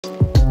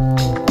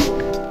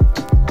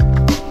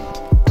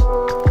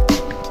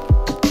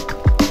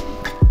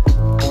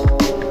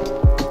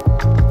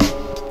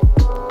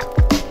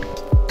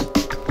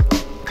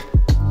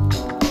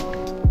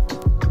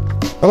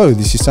Hello,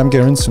 this is Sam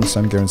Gerrans from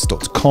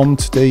samgerrans.com.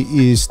 Today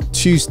is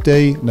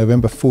Tuesday,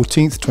 November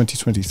 14th,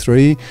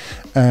 2023.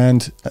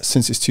 And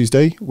since it's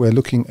Tuesday, we're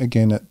looking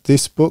again at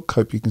this book.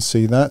 Hope you can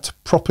see that.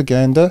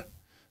 Propaganda,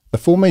 The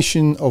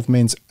Formation of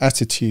Men's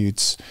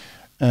Attitudes.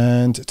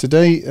 And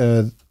today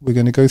we're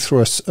going to go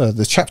through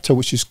the chapter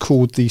which is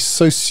called The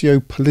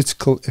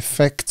Socio-Political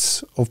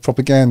Effects of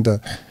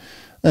Propaganda.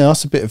 Now,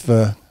 that's a bit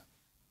of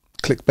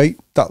clickbait.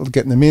 That'll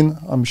get them in,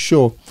 I'm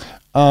sure.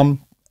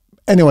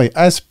 Anyway,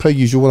 as per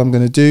usual, what I'm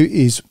going to do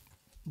is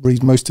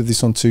read most of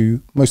it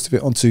onto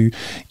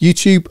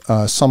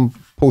YouTube. Some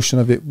portion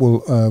of it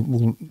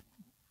will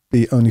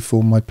be only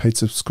for my paid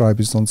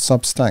subscribers on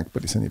Substack,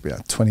 but it's only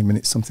about 20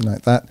 minutes, something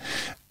like that.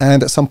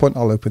 And at some point,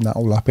 I'll open that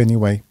all up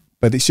anyway.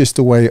 But it's just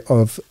a way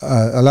of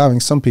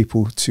allowing some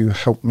people to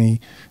help me,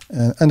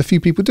 and a few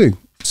people do.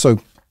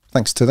 So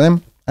thanks to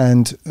them.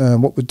 And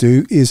what we'll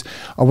do is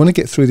I want to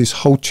get through this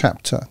whole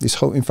chapter. This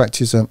whole, in fact,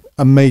 is a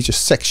major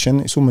section.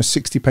 It's almost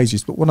 60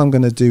 pages. But what I'm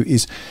going to do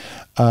is,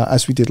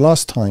 as we did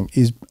last time,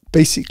 is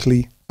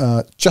basically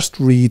just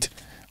read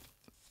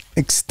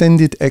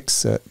extended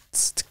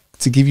excerpts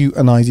to give you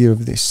an idea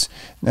of this.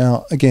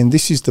 Now, again,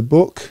 this is the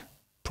book,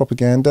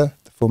 Propaganda,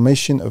 The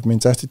Formation of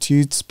Men's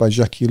Attitudes by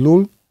Jacques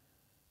Ellul.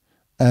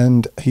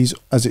 And he's,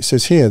 as it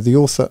says here, the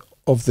author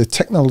of the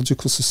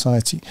Technological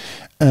Society.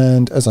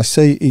 And as I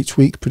say each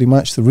week, pretty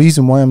much the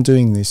reason why I'm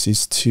doing this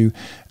is to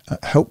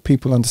help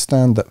people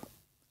understand that,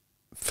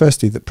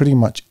 firstly, that pretty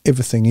much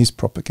everything is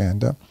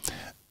propaganda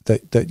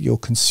that you're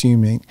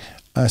consuming.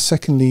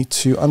 Secondly,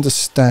 to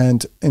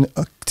understand and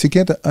to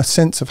get a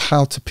sense of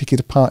how to pick it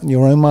apart in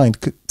your own mind.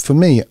 For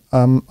me,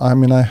 I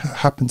mean, I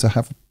happen to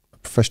have a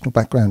professional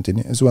background in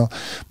it as well.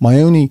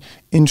 My only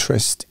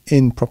interest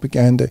in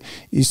propaganda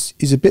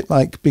is a bit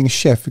like being a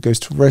chef who goes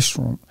to a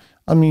restaurant.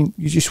 I mean,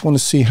 you just want to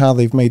see how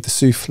they've made the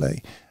souffle,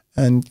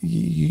 and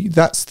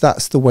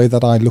that's the way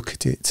that I look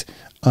at it.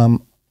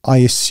 I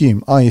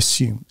assume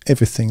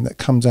everything that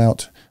comes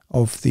out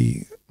of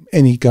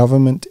any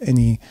government,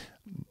 any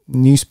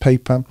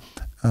newspaper,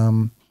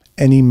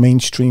 any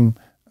mainstream,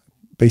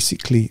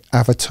 basically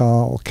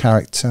avatar or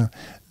character.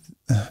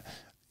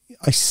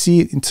 I see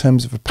it in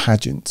terms of a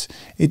pageant.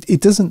 It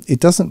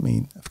doesn't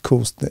mean, of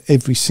course, that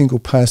every single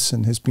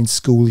person has been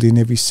schooled in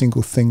every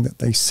single thing that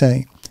they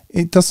say.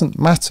 It doesn't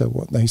matter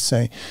what they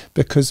say,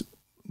 because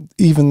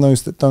even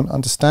those that don't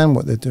understand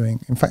what they're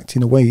doing, in fact,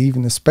 in a way,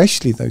 even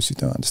especially those who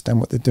don't understand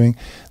what they're doing,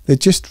 they're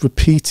just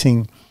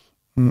repeating,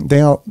 they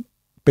are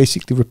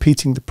basically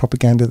repeating the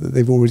propaganda that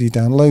they've already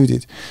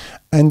downloaded.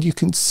 And you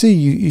can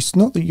see, it's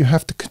not that you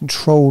have to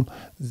control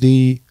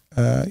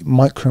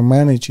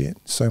micromanage it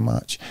so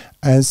much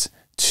as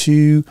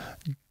to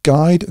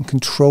guide and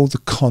control the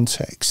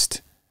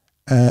context,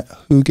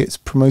 who gets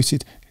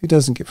promoted, who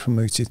doesn't get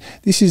promoted.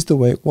 This is the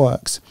way it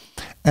works.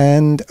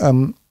 And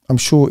I'm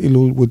sure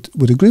Ellul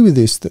would agree with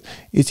this, that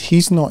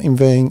he's not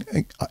inveighing,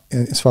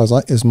 as far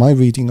as my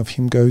reading of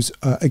him goes,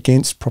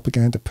 against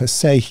propaganda per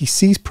se. He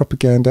sees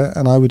propaganda,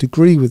 and I would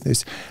agree with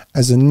this,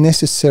 as a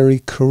necessary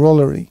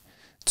corollary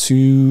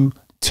to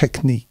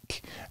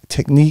technique.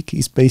 Technique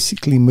is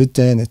basically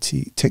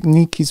modernity.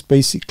 Technique is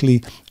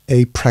basically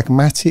a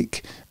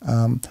pragmatic,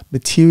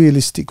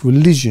 materialistic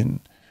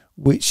religion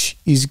which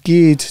is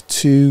geared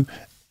to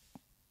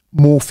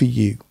more for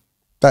you.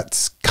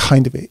 That's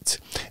kind of it.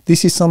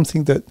 This is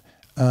something that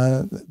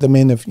the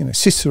men of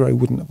Cicero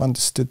wouldn't have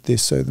understood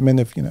this. So the men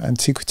of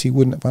antiquity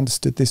wouldn't have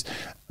understood this.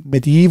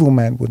 Medieval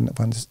man wouldn't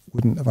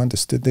have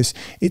understood this.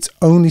 It's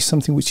only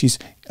something which is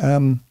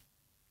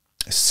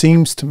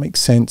seems to make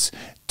sense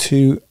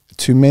to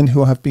men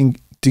who have been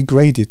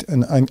degraded.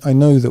 And I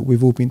know that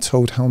we've all been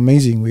told how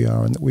amazing we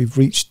are and that we've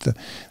reached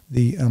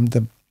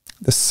the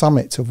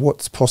summit of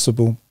what's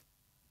possible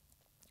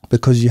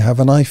because you have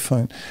an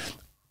iPhone.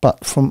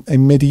 But from a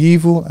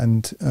medieval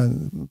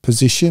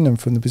position,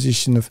 and from the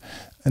position of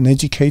an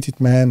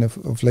educated man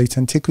of late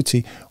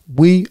antiquity,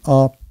 we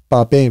are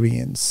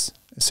barbarians,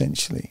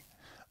 essentially.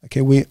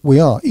 Okay, we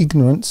are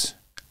ignorant,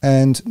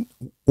 and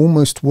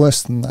almost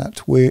worse than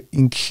that, we're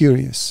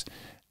incurious.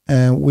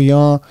 And we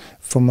are,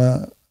 from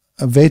a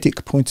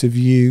Vedic point of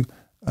view,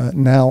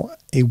 now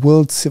a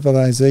world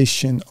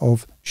civilization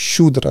of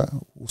Shudra,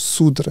 or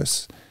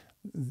Sudras,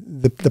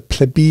 the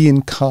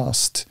plebeian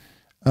caste.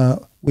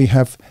 We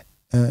have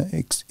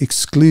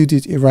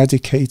excluded,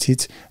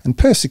 eradicated, and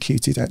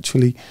persecuted,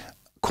 actually,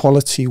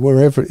 quality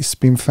wherever it's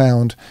been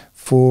found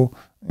for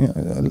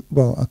a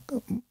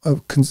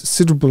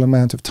considerable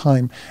amount of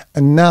time.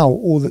 And now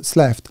all that's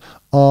left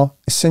are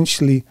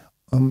essentially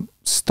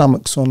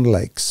stomachs on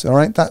legs. All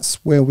right, that's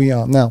where we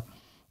are now.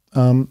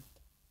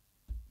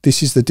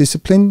 This is the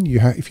discipline.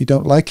 If you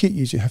don't like it,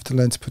 you just have to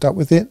learn to put up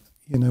with it.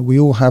 We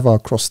all have our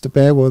cross to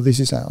bear. Well, this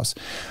is ours.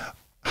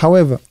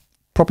 However,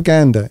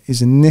 propaganda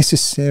is a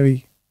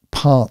necessary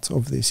part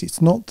of this.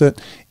 It's not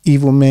that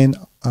evil men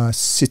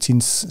sit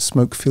in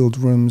smoke-filled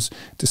rooms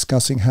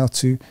discussing how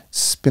to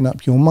spin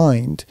up your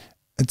mind,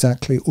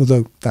 exactly,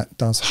 although that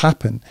does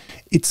happen.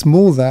 It's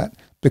more that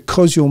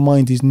because your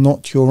mind is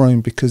not your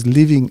own, because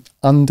living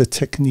under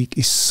technique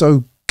is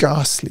so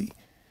ghastly,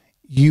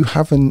 you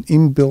have an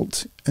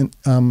inbuilt and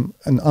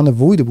an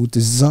unavoidable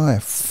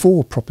desire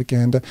for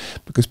propaganda,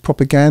 because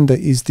propaganda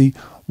is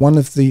one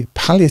of the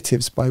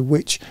palliatives by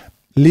which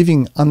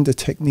living under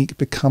technique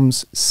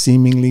becomes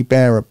seemingly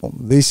bearable.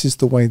 This is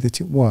the way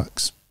that it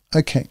works.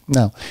 Okay,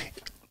 now,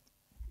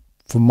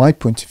 from my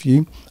point of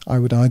view, I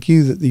would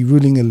argue that the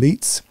ruling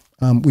elites,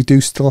 we do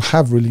still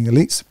have ruling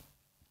elites.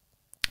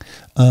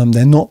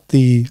 They're not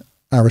the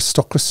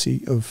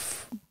aristocracy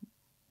of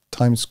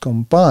times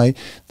gone by.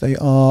 They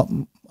are,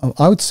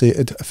 I would say,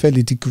 a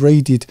fairly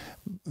degraded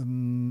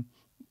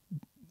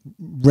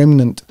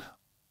remnant,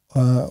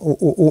 or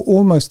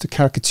almost a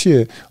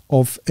caricature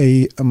of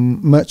a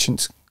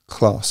merchant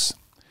class.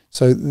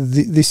 So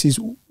this is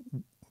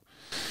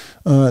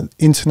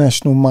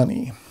international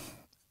money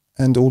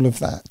and all of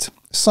that.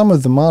 Some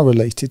of them are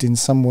related in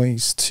some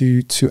ways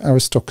to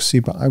aristocracy,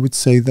 but I would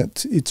say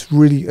that it's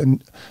really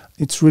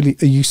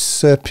a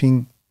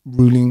usurping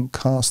ruling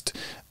caste,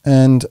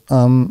 and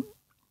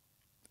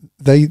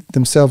they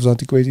themselves are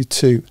degraded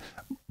too.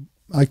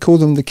 I call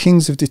them the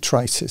kings of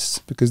detritus,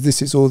 because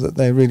this is all that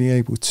they're really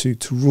able to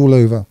rule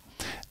over,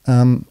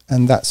 and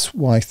that's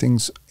why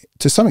things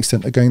to some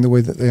extent are going the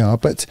way that they are.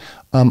 But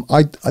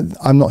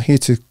I'm not here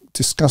to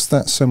discuss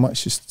that so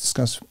much as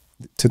discuss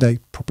today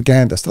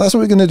propaganda. So that's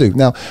what we're going to do.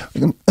 Now,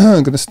 I'm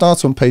going to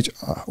start on page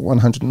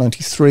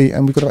 193,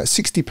 and we've got about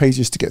 60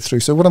 pages to get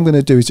through. So what I'm going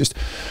to do is just,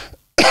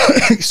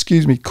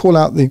 excuse me, call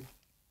out the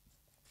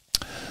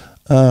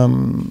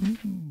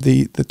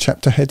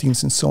chapter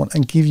headings and so on,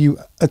 and give you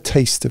a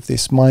taste of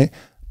this. My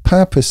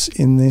purpose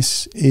in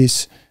this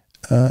is,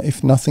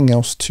 if nothing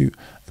else, to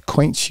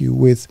acquaint you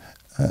with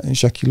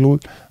Jacques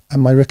Ellul,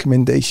 and my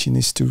recommendation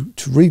is to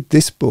read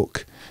this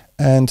book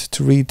and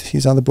to read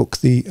his other book,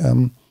 the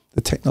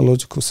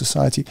Technological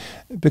Society,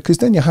 because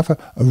then you have a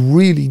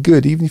really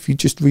good, even if you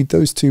just read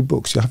those two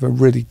books, you'll have a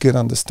really good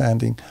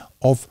understanding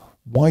of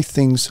why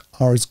things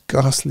are as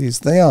ghastly as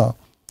they are.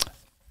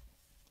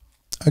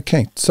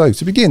 Okay, so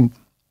to begin,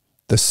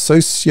 the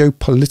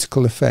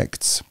socio-political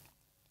effects.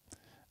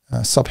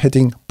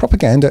 Subheading,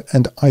 propaganda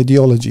and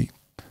ideology.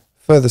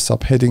 Further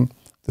subheading,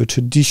 the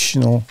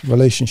traditional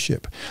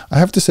relationship. I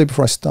have to say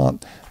before I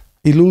start,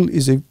 Ellul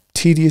is a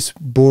tedious,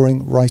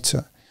 boring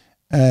writer.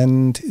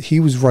 And he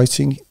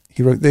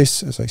wrote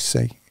this, as I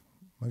say,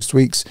 most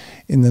weeks,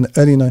 in the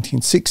early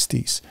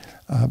 1960s.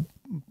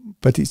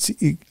 But it's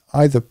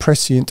either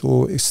prescient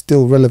or is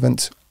still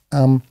relevant.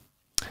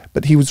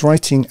 But he was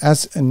writing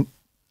as an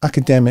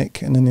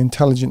academic and an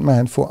intelligent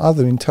man for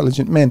other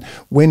intelligent men,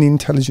 when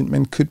intelligent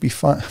men could be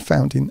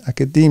found in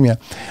academia.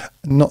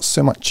 Not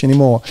so much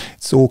anymore.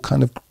 It's all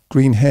kind of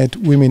green-haired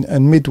women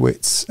and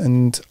midwits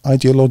and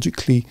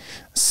ideologically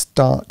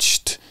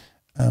starched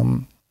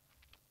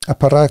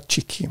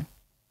apparatchiki.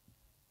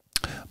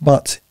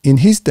 But in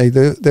his day,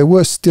 there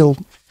were still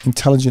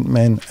intelligent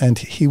men, and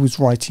he was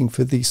writing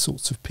for these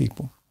sorts of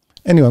people.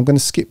 Anyway, I'm going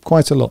to skip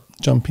quite a lot,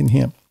 jump in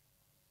here.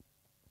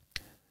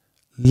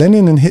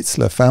 Lenin and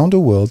Hitler found a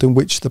world in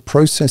which the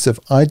process of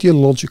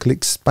ideological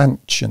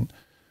expansion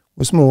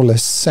was more or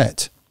less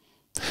set.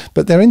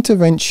 But their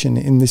intervention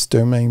in this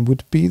domain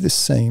would be the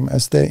same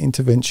as their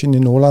intervention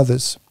in all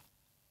others.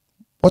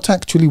 What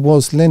actually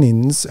was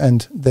Lenin's,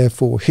 and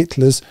therefore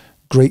Hitler's,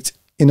 great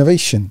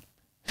innovation?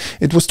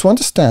 It was to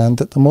understand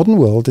that the modern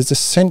world is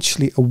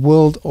essentially a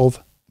world of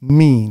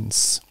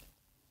means.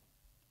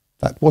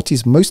 That what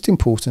is most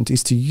important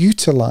is to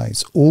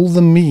utilize all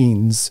the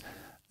means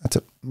at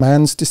a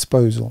man's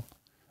disposal,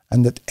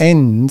 and that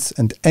ends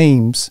and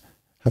aims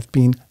have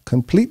been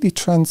completely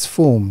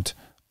transformed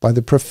by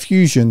the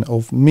profusion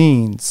of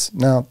means.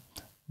 Now,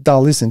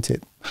 dull, isn't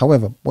it?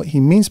 However, what he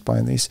means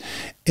by this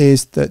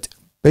is that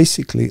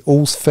basically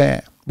all's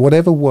fair,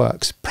 whatever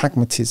works,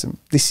 pragmatism.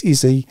 This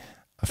is a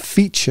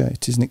feature,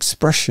 it is an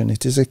expression,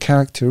 it is a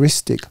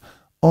characteristic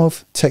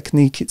of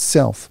technique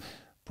itself.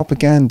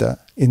 Propaganda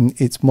in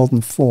its modern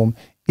form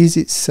is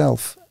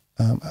itself,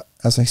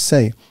 as I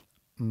say,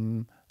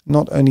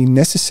 not only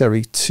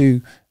necessary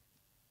to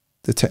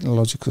the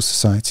technological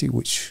society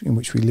in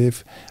which we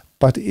live,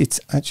 but it's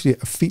actually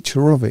a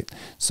feature of it.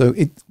 So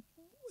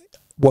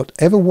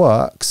whatever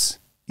works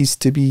is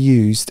to be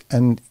used,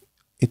 and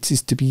it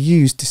is to be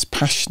used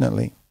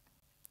dispassionately.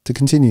 To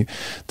continue,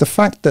 the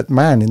fact that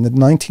man in the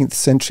 19th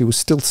century was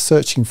still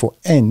searching for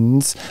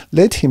ends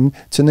led him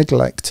to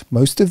neglect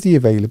most of the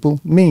available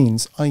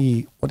means,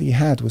 i.e. what he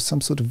had was some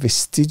sort of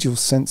vestigial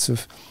sense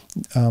of,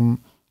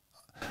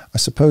 I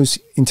suppose,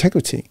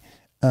 integrity.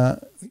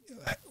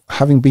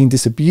 Having been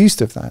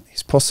disabused of that,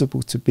 it's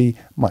possible to be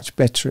much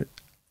better at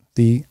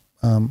the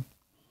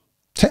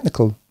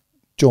technical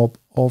job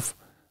of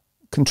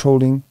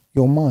controlling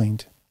your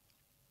mind.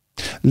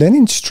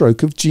 Lenin's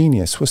stroke of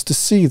genius was to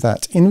see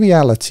that, in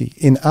reality,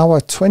 in our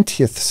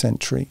 20th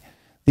century,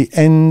 the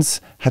ends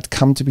had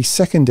come to be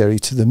secondary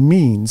to the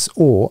means,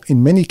 or,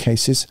 in many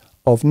cases,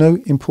 of no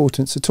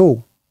importance at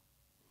all.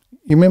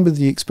 You remember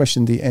the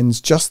expression, the ends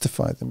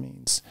justify the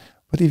means.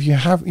 But if you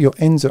have your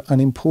ends are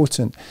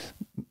unimportant,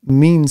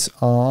 means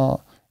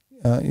are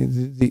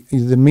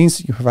the means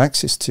that you have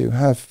access to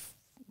have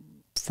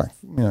fact,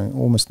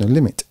 almost no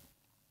limit.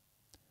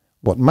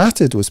 What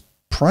mattered was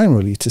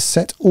primarily to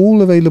set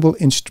all available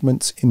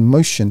instruments in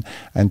motion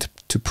and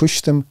to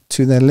push them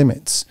to their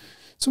limits.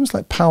 It's almost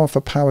like power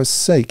for power's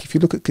sake. If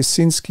you look at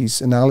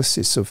Kaczynski's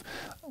analysis of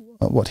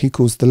what he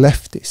calls the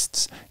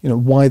leftists,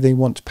 why they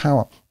want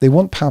power. They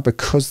want power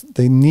because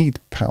they need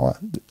power,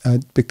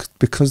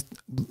 because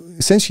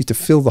essentially to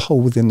fill the hole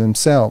within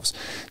themselves.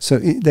 So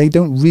they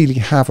don't really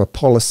have a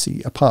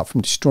policy apart from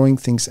destroying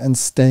things and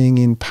staying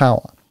in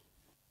power.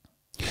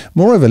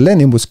 Moreover,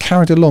 Lenin was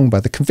carried along by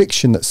the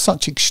conviction that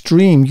such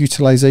extreme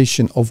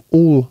utilization of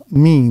all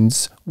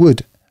means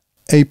would,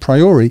 a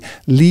priori,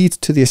 lead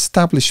to the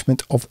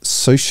establishment of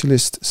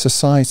socialist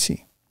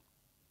society.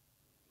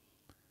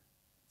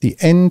 The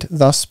end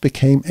thus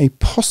became a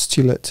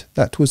postulate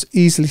that was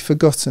easily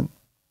forgotten.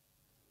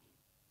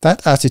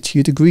 That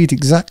attitude agreed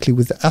exactly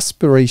with the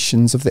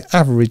aspirations of the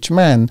average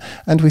man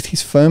and with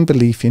his firm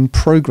belief in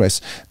progress.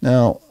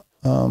 Now,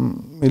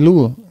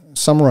 Milul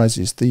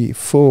summarizes the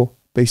 4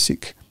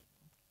 basic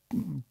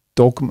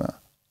dogma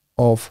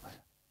of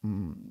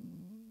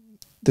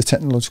the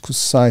technological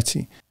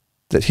society: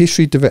 that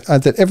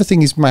that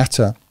everything is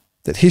matter,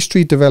 that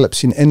history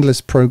develops in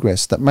endless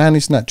progress, that man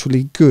is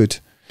naturally good,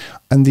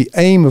 and the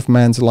aim of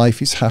man's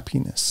life is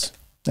happiness.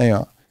 There you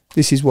are.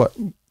 This is what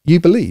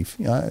you believe.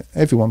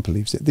 Everyone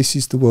believes it. This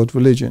is the world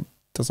religion.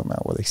 Doesn't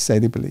matter what they say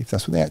they believe.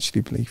 That's what they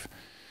actually believe.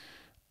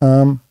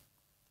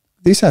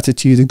 This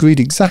attitude agreed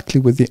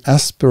exactly with the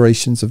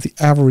aspirations of the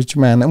average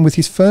man and with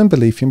his firm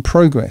belief in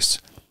progress.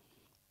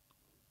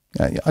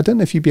 I don't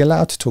know if you'd be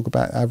allowed to talk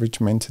about average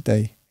men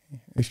today,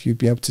 if you'd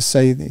be able to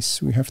say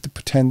this. We have to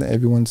pretend that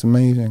everyone's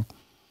amazing.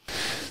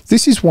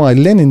 This is why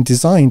Lenin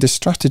designed a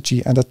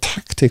strategy and a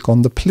tactic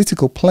on the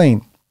political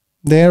plane.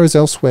 There as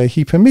elsewhere,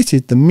 he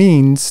permitted the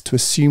means to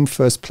assume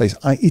first place.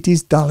 It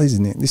is dull,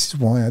 isn't it? This is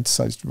why I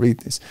decided to read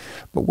this.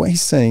 But what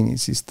he's saying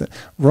is that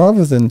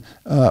rather than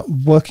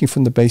working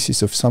from the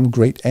basis of some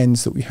great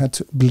ends that we had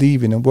to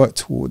believe in and work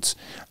towards,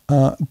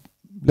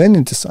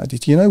 Lenin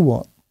decided, you know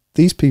what?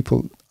 These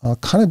people are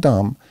kind of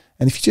dumb,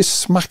 and if you just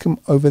smack them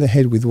over the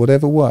head with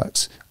whatever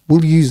works,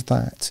 we'll use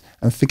that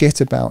and forget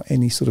about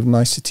any sort of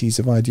niceties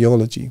of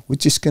ideology. We're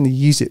just going to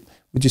use it.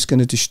 We're just going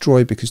to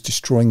destroy because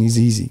destroying is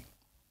easy.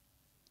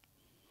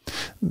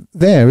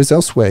 There, as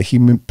elsewhere, he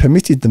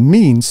permitted the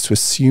means to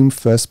assume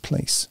first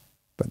place.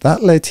 But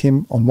that led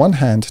him, on one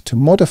hand, to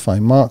modify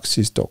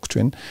Marx's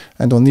doctrine,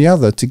 and on the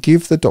other, to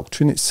give the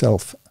doctrine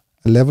itself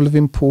a level of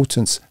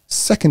importance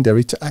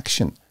secondary to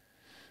action.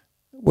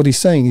 What he's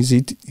saying is,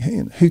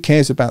 who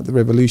cares about the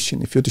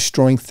revolution if you're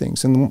destroying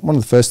things? And one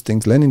of the first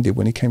things Lenin did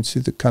when he came to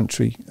the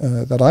country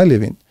that I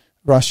live in,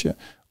 Russia,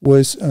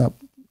 was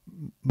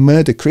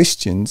murder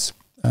Christians,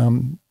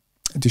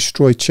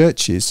 destroy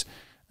churches,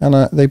 and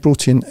they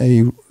brought in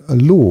a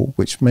law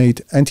which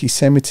made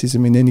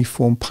anti-Semitism in any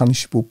form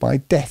punishable by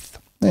death.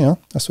 Yeah,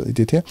 that's what they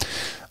did here.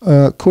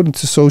 According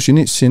to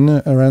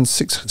Solzhenitsyn, around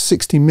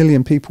 60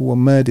 million people were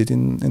murdered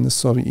in the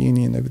Soviet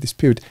Union over this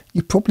period.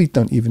 You probably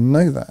don't even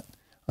know that.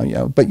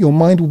 But your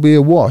mind will be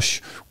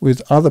awash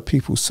with other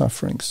people's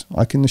sufferings,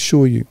 I can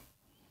assure you.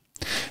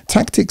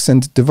 Tactics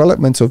and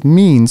development of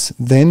means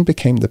then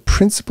became the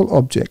principal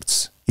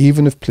objects,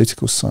 even of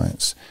political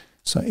science.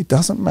 So it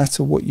doesn't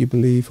matter what you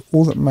believe.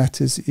 All that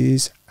matters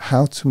is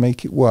how to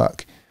make it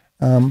work.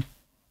 All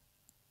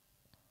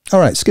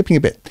right, skipping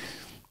a bit.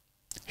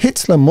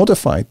 Hitler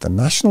modified the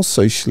National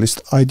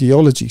Socialist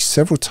ideology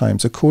several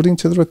times according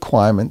to the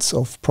requirements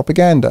of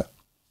propaganda.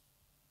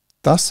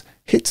 Thus,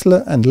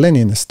 Hitler and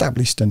Lenin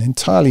established an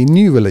entirely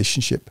new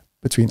relationship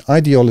between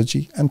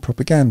ideology and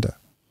propaganda.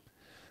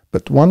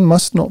 But one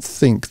must not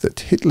think that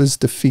Hitler's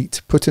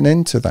defeat put an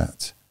end to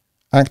that.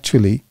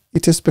 Actually,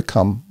 it has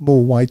become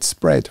more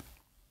widespread.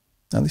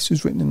 Now, this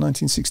was written in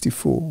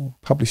 1964,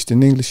 published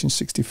in English in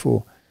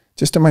 1964.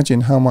 Just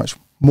imagine how much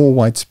more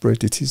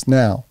widespread it is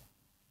now.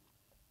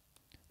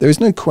 There is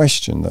no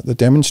question that the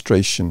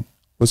demonstration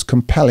was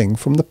compelling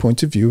from the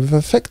point of view of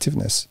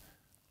effectiveness.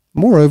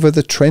 Moreover,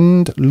 the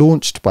trend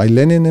launched by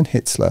Lenin and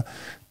Hitler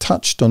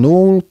touched on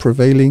all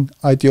prevailing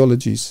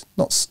ideologies.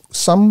 Not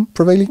some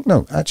prevailing,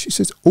 no, actually it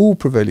says all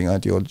prevailing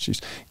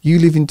ideologies. You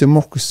live in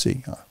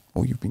democracy,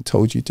 or you've been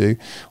told you do,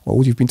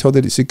 or you've been told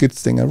that it's a good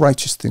thing, a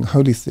righteous thing, a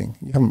holy thing.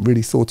 You haven't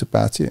really thought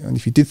about it, and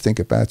if you did think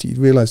about it, you'd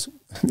realise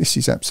this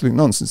is absolute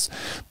nonsense.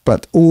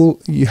 But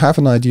you have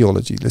an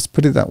ideology, let's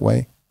put it that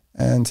way,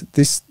 and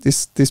this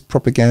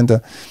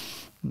propaganda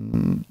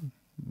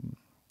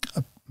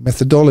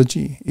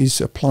methodology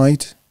is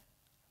applied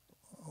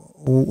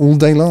all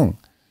day long,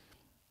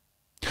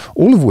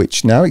 all of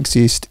which now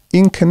exist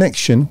in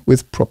connection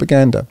with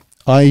propaganda,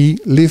 i.e.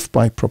 live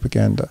by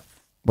propaganda,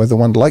 whether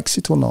one likes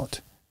it or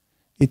not.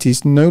 It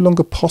is no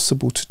longer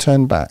possible to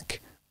turn back.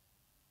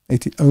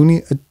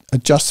 Only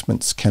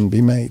adjustments can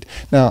be made.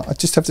 Now, I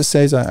just have to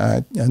say, as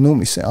I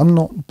normally say, I'm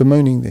not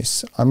bemoaning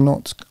this. I'm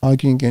not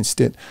arguing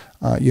against it.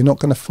 You're not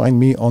going to find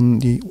me on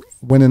the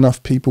When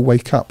Enough People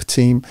Wake Up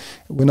team.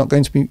 We're not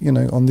going to be,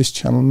 on this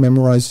channel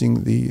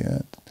memorizing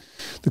the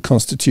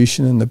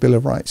Constitution and the Bill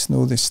of Rights and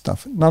all this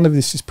stuff. None of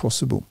this is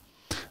possible.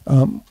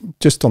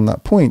 Just on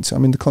that point, I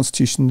mean, the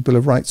Constitution and the Bill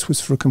of Rights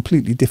was for a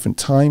completely different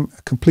time,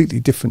 a completely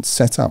different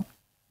setup.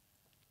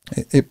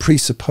 It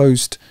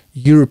presupposed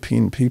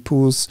European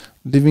peoples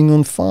living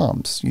on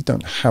farms. You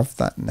don't have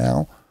that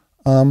now.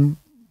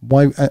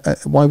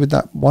 Why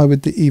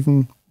would they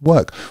even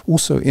work?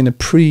 Also, in a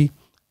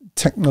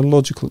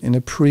pre-technological, in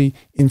a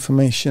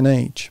pre-information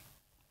age.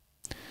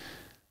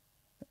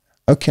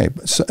 Okay,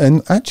 so,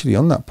 and actually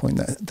on that point,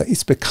 that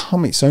it's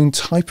become its own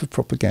type of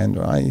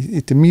propaganda.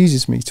 It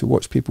amuses me to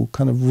watch people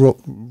kind of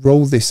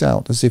roll this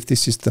out as if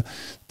this is the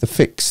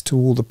fix to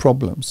all the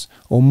problems,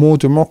 or more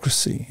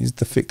democracy is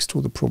the fix to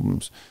all the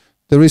problems.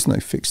 There is no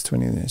fix to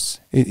any of this.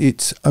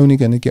 It's only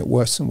going to get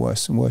worse and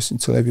worse and worse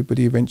until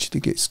everybody eventually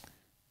gets,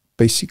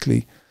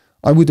 basically,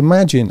 I would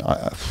imagine,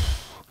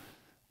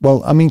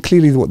 well, I mean,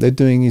 clearly what they're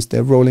doing is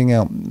they're rolling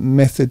out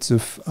methods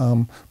of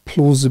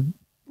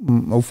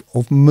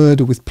of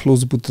murder with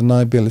plausible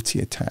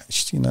deniability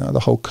attached, you know, the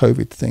whole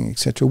COVID thing,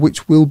 etc.,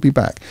 which will be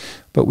back.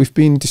 But we've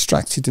been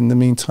distracted in the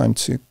meantime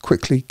to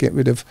quickly get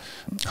rid of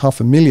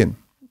 500,000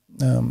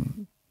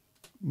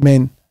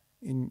 men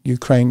in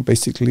Ukraine.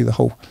 Basically, the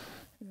whole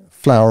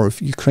flower of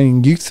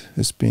Ukrainian youth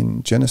has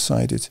been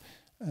genocided.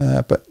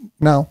 But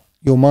now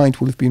your mind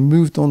will have been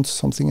moved on to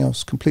something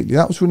else completely.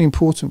 That was really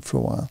important for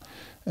a while.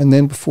 And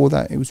then before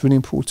that, it was really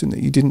important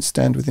that you didn't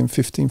stand within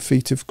 15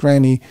 feet of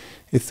granny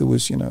if there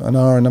was, you know, an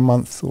hour in a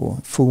month or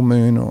full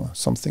moon or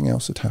something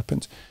else had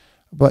happened.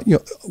 But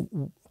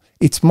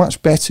it's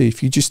much better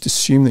if you just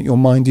assume that your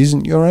mind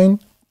isn't your own,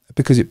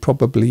 because it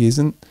probably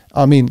isn't.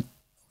 I mean,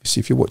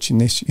 obviously, if you're watching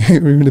this,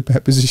 you're in a better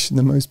position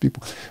than most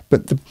people.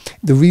 But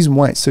the reason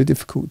why it's so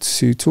difficult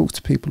to talk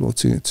to people or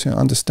to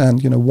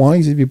understand, you know, why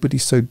is everybody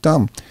so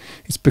dumb?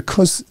 It's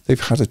because they've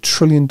had $1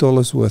 trillion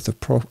worth of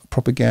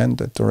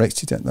propaganda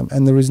directed at them,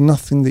 and there is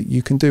nothing that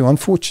you can do.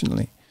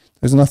 Unfortunately,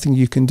 there's nothing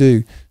you can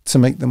do to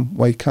make them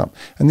wake up.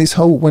 And this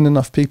whole "when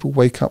enough people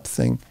wake up"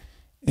 thing,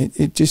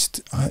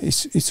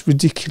 it's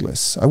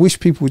ridiculous. I wish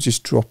people would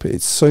just drop it.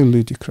 It's so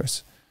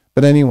ludicrous.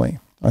 But anyway,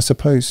 I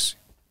suppose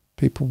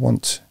people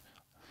want.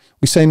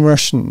 We say in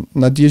Russian,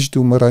 "Nadezhda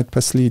umирает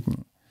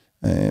последней."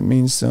 It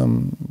means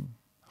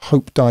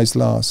hope dies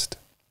last.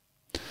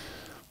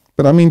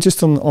 But I mean,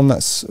 just on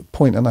that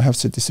point, and I have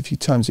said this a few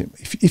times,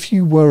 if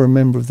you were a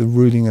member of the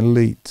ruling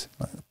elite,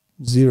 like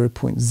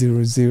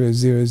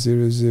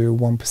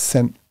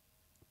 0.000001%,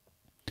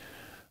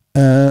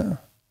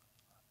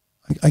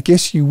 I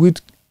guess you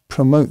would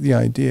promote the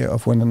idea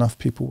of when enough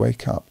people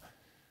wake up,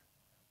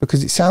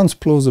 because it sounds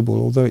plausible,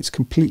 although it's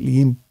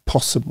completely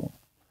impossible.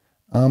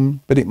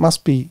 But it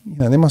must be, you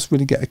know, they must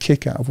really get a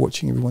kick out of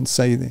watching everyone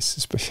say this,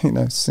 especially, you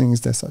know, seeing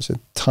as they're such a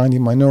tiny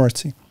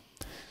minority.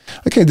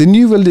 Okay, the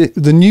new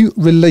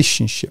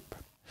relationship.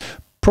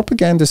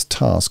 Propaganda's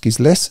task is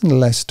less and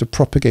less to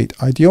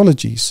propagate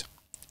ideologies.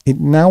 It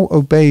now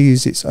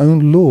obeys its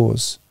own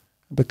laws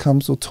and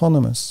becomes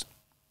autonomous.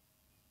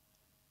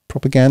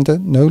 Propaganda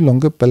no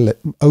longer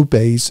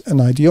obeys an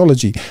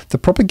ideology. The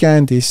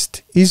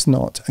propagandist is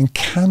not and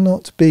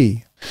cannot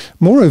be.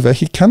 Moreover,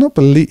 he cannot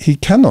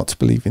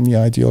believe in the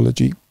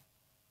ideology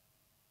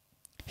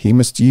he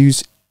must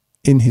use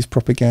in his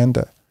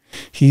propaganda.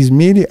 He is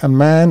merely a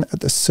man at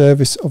the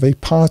service of a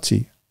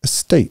party, a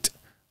state,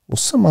 or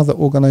some other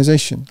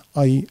organization,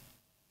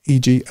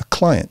 e.g. a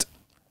client.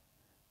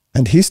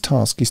 And his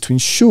task is to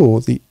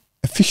ensure the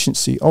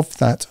efficiency of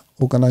that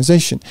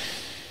organization.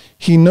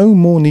 He no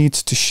more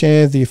needs to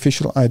share the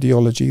official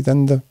ideology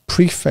than the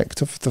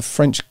prefect of the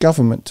French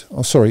government,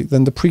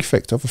 than the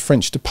prefect of a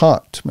French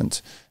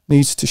department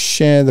needs to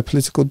share the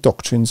political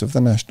doctrines of the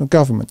national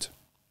government.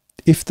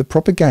 If the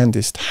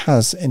propagandist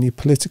has any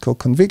political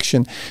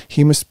conviction,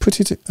 he must put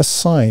it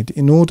aside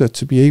in order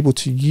to be able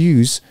to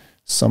use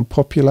some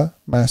popular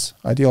mass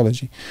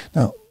ideology.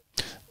 Now,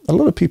 a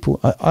lot of people,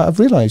 I've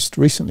realized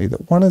recently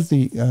that one of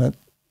the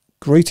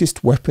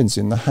greatest weapons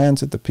in the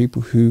hands of the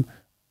people who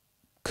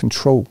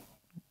control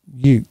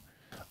you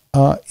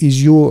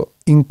is your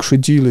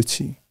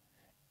incredulity.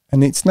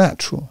 And it's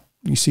natural.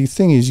 You see, the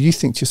thing is, you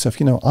think to yourself,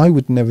 you know, I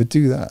would never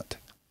do that.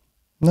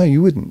 No,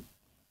 you wouldn't,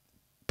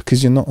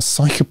 because you're not a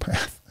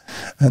psychopath,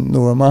 and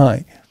nor am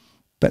I.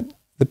 But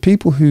the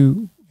people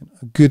who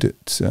are good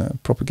at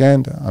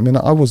propaganda, I mean,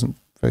 I wasn't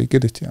very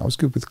good at it. I was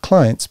good with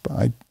clients, but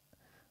I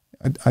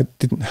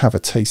didn't have a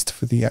taste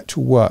for the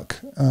actual work.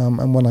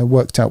 And when I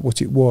worked out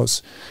what it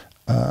was,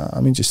 I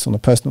mean, just on a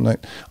personal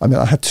note, I mean,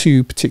 I had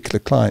two particular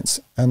clients,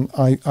 and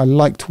I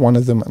liked one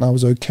of them and I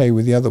was okay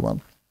with the other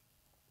one.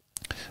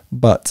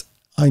 But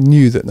I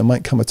knew that there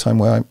might come a time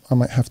where I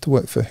might have to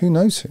work for who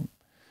knows whom.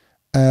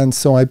 And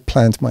so I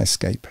planned my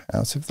escape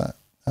out of that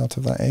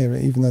area,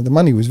 even though the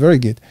money was very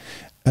good.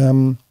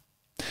 But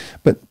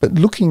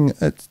looking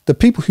at the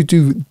people who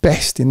do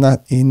best in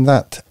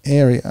that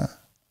area,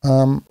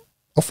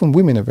 often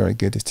women are very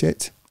good at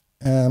it.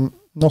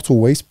 Not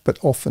always, but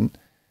often.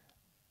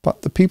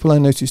 But the people I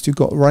noticed who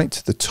got right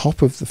to the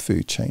top of the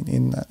food chain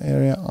in that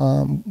area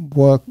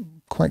were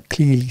quite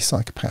clearly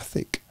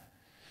psychopathic.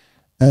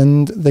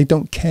 And they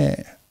don't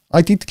care.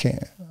 I did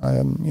care.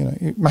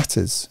 It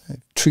matters.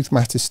 Truth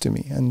matters to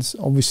me. And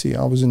obviously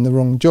I was in the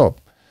wrong job.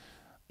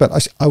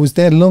 But I was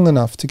there long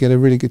enough to get a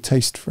really good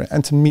taste for it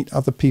and to meet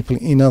other people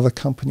in other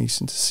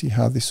companies and to see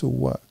how this all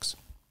works.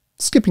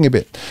 Skipping a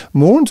bit.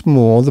 More and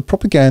more, the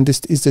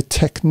propagandist is a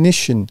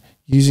technician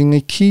using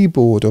a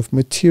keyboard of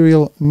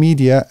material,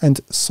 media and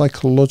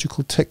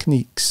psychological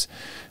techniques.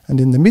 And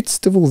in the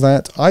midst of all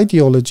that,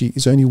 ideology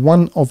is only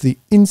one of the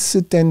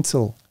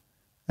incidental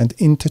and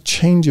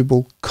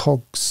interchangeable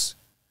cogs.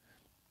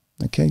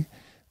 Okay?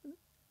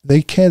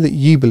 They care that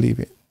you believe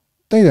it.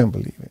 They don't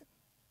believe it.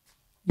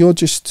 You're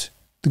just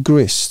the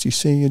grist, you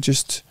see. You're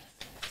just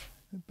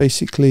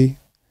basically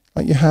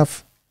like you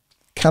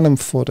cannon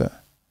fodder.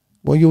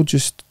 Well, you're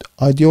just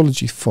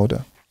ideology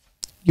fodder.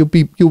 You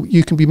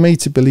can be made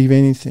to believe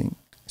anything,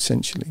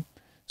 essentially.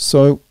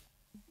 So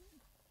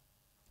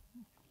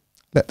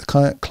let the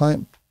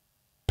client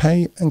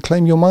pay and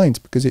claim your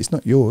mind because it's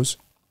not yours.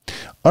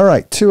 All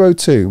right,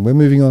 202. We're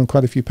moving on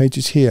quite a few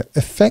pages here.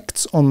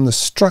 Effects on the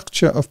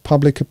structure of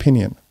public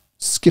opinion.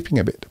 Skipping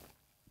a bit.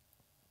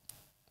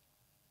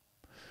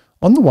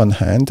 On the one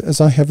hand, as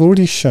I have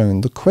already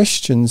shown, the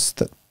questions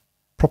that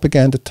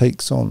propaganda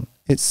takes on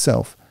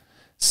itself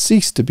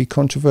cease to be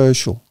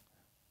controversial.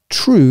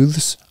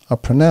 Truths are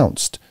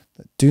pronounced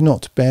that do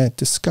not bear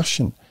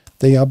discussion.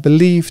 They are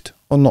believed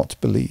or not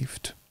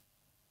believed.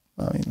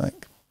 I mean,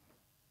 like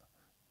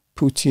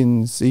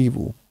Putin's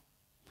evil,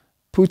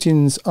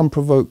 Putin's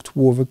unprovoked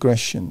war of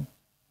aggression,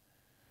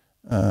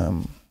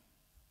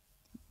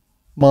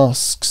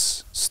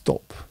 masks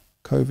stop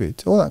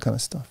COVID, all that kind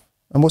of stuff.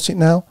 And what's it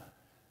now?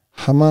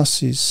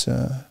 Hamas is,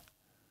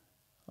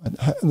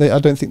 I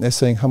don't think they're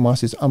saying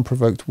Hamas is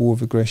unprovoked war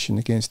of aggression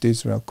against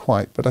Israel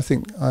quite, but I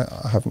think,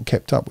 I haven't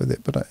kept up with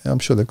it, but I'm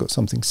sure they've got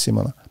something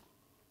similar.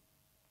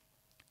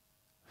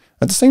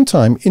 At the same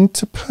time,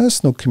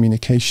 interpersonal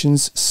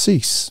communications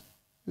cease.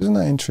 Isn't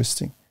that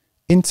interesting?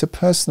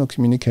 Interpersonal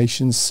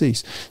communications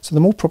cease. So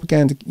the more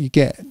propaganda you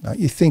get, like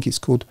you think it's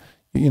called,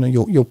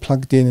 you're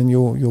plugged in and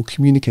you're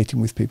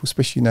communicating with people,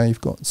 especially now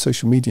you've got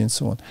social media and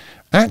so on.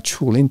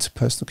 Actual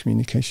interpersonal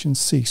communications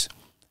cease.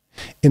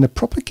 In a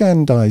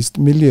propagandized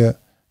milieu,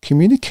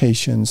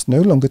 communications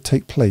no longer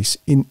take place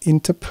in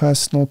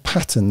interpersonal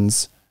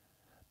patterns,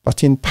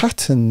 but in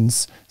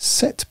patterns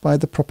set by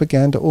the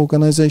propaganda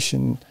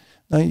organization.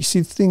 Now, you see,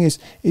 the thing is,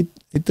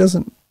 it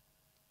doesn't,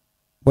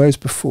 whereas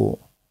before,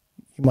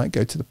 you might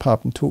go to the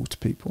pub and talk to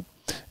people.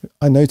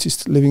 I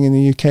noticed living in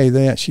the UK,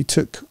 they actually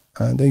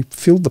they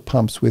filled the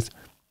pubs with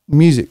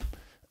music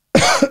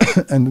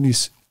and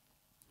these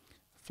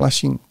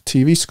flashing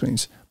TV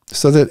screens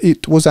so that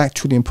it was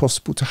actually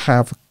impossible to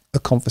have a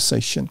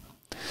conversation.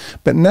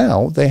 But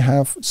now they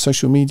have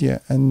social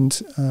media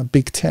and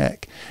big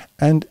tech,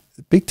 and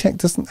big tech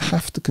doesn't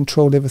have to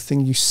control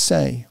everything you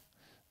say.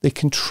 They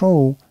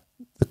control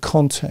the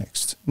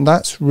context, and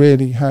that's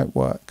really how it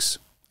works.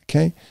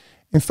 Okay,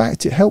 in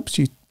fact, it helps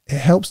you. It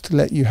helps to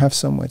let you have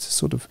somewhere to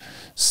sort of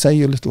say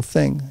your little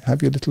thing,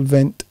 have your little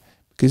vent,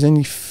 because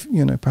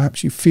then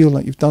perhaps you feel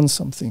like you've done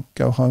something.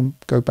 Go home,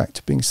 go back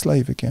to being a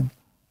slave again.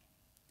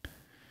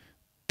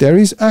 There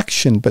is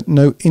action, but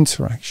no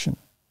interaction.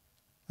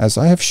 As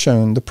I have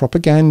shown, the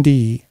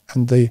propagandee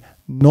and the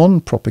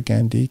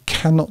non-propagandee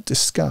cannot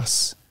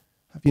discuss.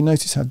 Have you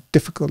noticed how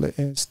difficult it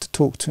is to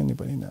talk to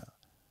anybody now?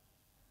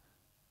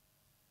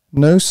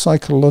 No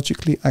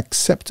psychologically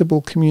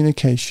acceptable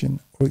communication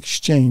or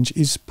exchange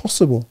is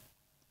possible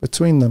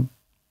between them.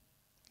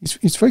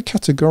 He's very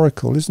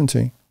categorical, isn't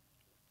he?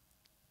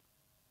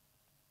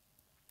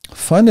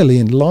 Finally,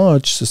 in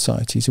large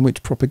societies in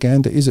which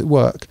propaganda is at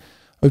work,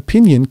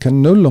 opinion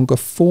can no longer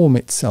form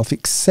itself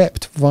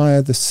except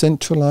via the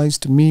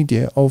centralized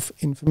media of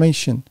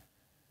information.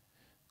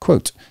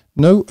 Quote,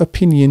 no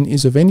opinion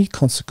is of any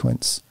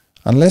consequence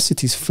unless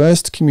it is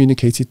first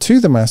communicated to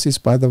the masses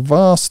by the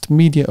vast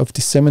media of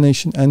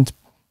dissemination and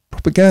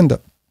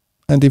propaganda,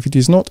 and if it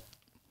is not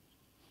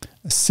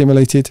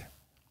assimilated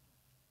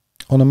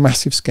on a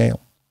massive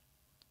scale.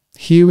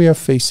 Here we are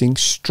facing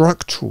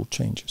structural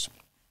changes.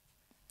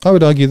 I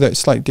would argue that it's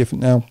slightly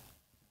different now.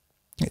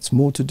 It's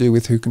more to do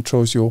with who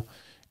controls your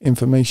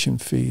information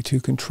feed, who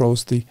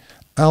controls the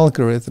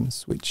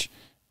algorithms which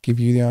give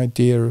you the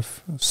idea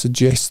of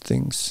suggest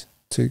things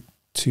to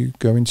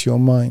go into your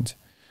mind.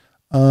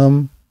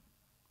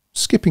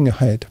 Skipping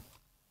ahead.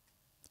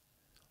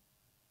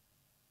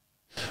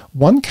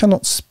 One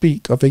cannot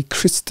speak of a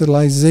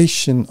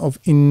crystallization of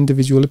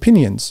individual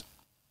opinions.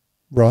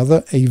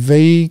 Rather, a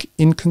vague,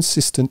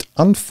 inconsistent,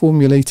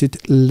 unformulated,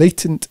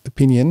 latent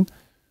opinion,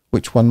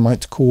 which one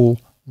might call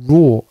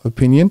raw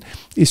opinion,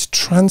 is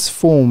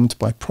transformed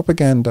by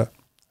propaganda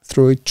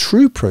through a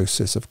true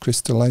process of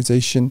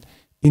crystallization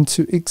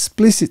into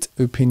explicit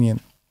opinion.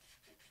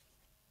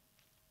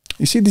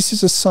 You see, this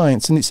is a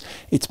science, and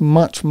it's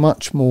much,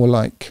 much more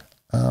like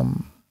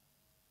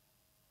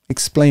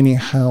explaining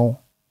how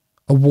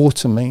a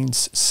water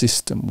mains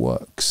system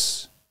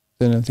works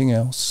than anything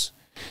else.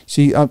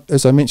 See,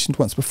 as I mentioned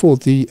once before,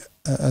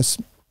 as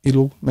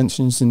Idle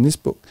mentions in this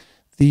book,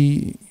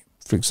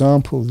 for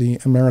example, the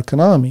American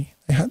Army,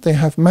 They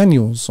have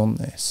manuals on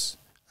this,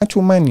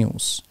 actual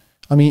manuals.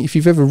 I mean, if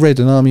you've ever read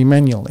an army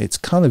manual, it's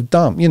kind of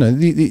dumb. You know,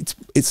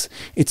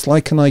 it's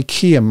like an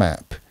IKEA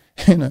map.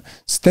 You know,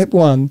 step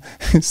 1,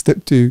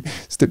 step 2,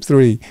 step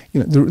 3.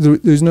 You know,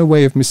 there's no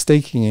way of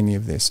mistaking any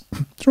of this.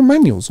 There are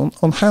manuals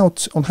on how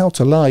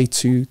to lie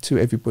to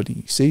everybody.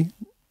 You see,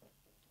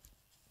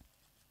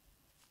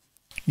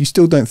 you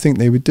still don't think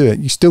they would do it.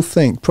 You still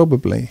think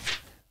probably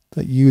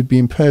that you would be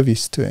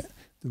impervious to it.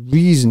 The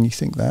reason you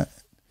think that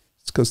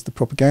is because the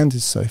propaganda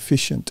is so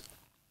efficient.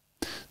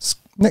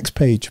 Next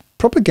page.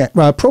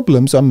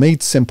 Problems are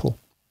made simple.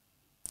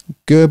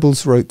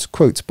 Goebbels wrote,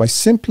 quote, by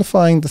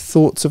simplifying the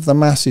thoughts of the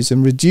masses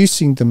and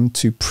reducing them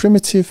to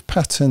primitive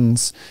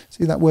patterns.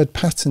 See that word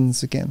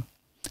patterns again.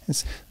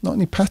 It's not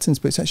only patterns,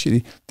 but it's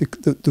actually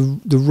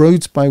the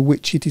roads by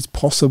which it is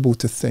possible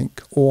to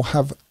think or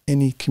have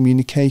any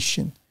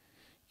communication.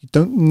 You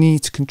don't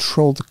need to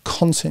control the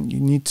content. You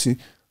need to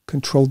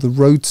control the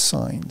road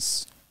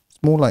signs.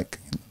 It's more like,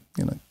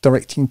 you know,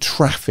 directing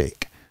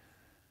traffic.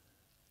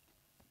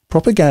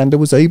 Propaganda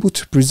was able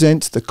to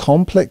present the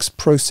complex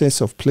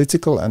process of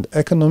political and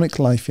economic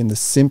life in the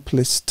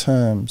simplest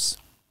terms.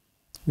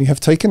 We have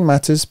taken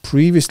matters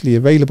previously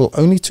available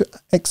only to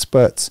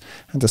experts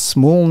and a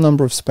small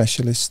number of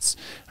specialists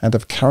and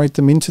have carried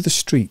them into the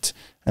street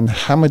and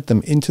hammered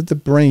them into the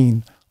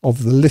brain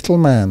of the little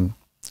man.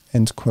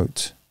 End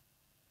quote.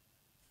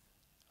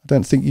 I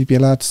don't think you'd be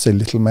allowed to say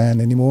little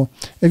man anymore.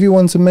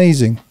 Everyone's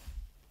amazing.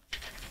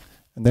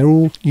 And they're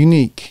all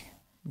unique,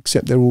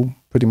 except they're all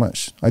pretty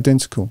much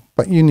identical,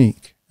 but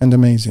unique and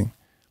amazing.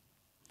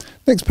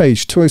 Next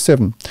page,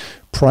 207.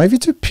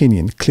 Private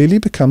opinion clearly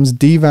becomes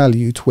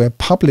devalued where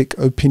public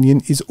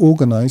opinion is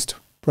organized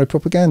by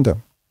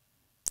propaganda.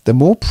 The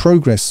more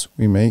progress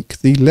we make,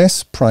 the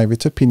less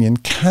private opinion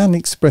can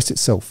express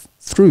itself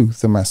through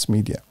the mass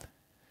media.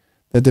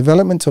 The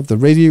development of the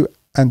radio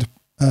and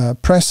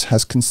press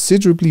has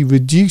considerably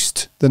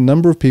reduced the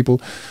number of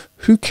people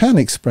who can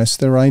express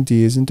their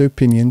ideas and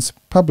opinions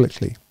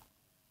publicly.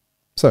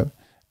 So,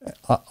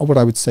 what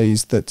I would say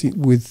is that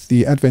with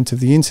the advent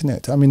of the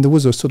internet, I mean, there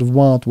was a sort of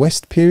Wild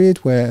West period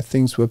where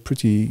things were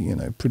pretty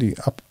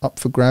up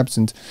for grabs,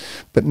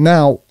 but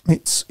now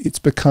it's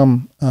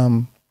become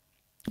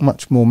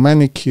much more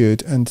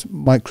manicured and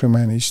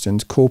micromanaged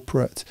and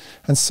corporate,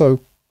 and so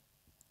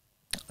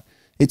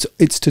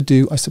it's to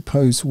do, I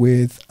suppose,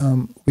 with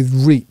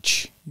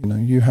reach. You know,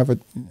 you have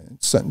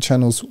certain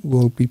channels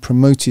will be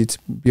promoted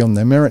beyond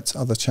their merits,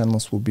 other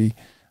channels will be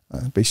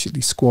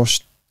basically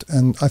squashed.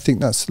 And I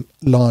think that's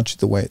largely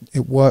the way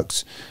it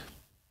works.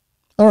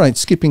 All right,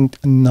 skipping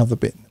another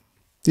bit.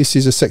 This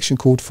is a section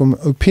called From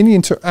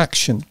Opinion to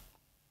Action.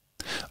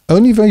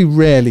 Only very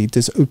rarely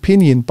does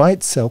opinion by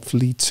itself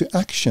lead to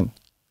action.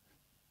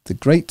 The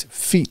great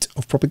feat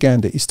of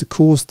propaganda is to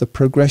cause the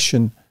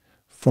progression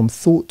from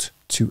thought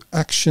to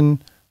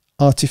action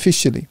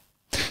artificially.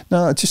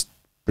 Now, just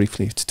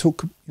briefly to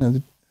talk, you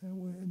know,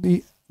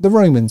 the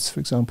Romans, for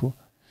example,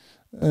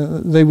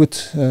 they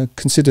would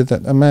consider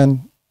that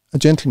a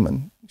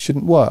gentleman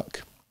shouldn't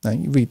work. Now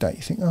you read that,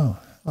 you think, oh,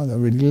 they're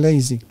really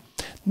lazy.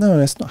 No,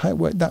 that's not how it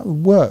works. That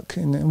would work.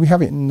 And we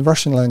have it in the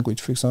Russian language,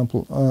 for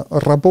example,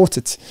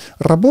 работать.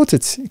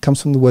 Работать, it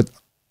comes from the word,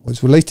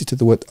 was related to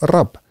the word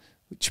rab,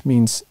 which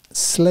means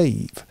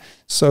slave.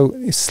 So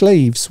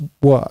slaves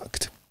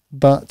worked,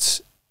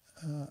 but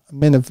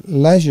men of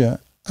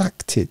leisure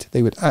acted.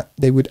 They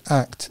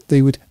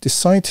would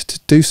decide to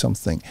do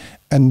something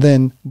and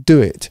then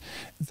do it.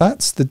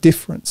 That's the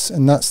difference,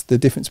 and that's the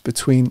difference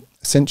between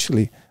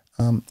essentially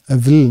a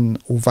villain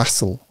or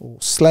vassal or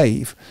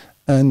slave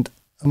and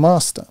a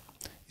master.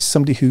 Is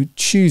somebody who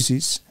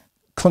chooses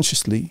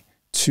consciously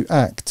to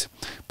act.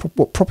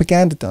 What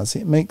propaganda does,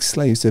 it makes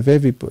slaves of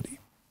everybody.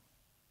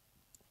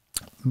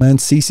 Man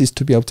ceases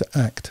to be able to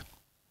act.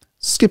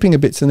 Skipping a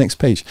bit to the next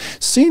page.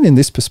 Seen in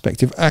this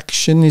perspective,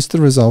 action is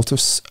the result of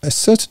a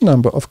certain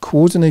number of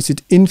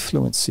coordinated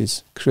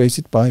influences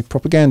created by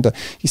propaganda.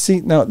 You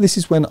see, now this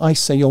is when I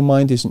say your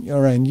mind isn't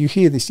your own. You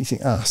hear this, you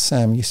think,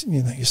 Sam,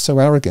 you're so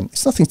arrogant.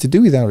 It's nothing to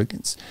do with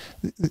arrogance.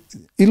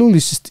 It all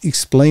is just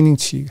explaining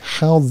to you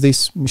how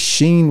this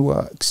machine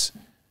works.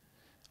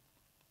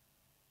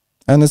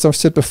 And as I've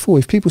said before,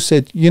 if people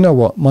said, you know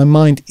what, my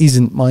mind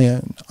isn't my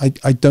own.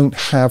 I don't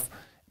have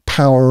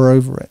power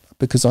over it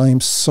because I am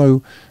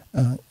so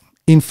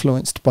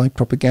influenced by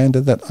propaganda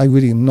that I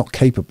really am not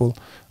capable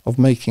of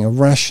making a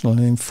rational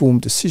and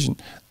informed decision,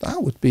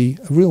 that would be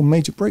a real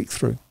major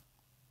breakthrough.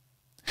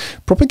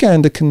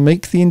 Propaganda can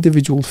make the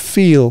individual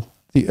feel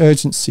the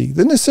urgency,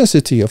 the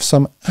necessity of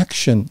some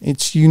action,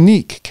 its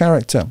unique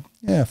character.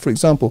 Yeah, for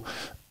example,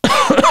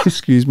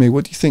 excuse me,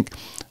 what do you think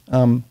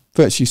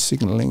virtue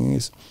signalling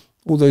is?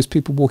 All those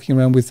people walking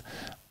around with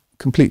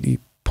completely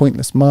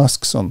pointless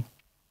masks on,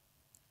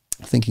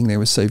 thinking they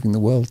were saving the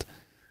world.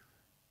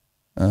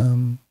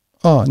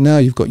 Now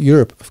you've got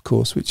Europe, of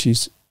course, which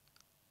is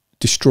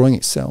destroying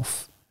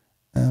itself,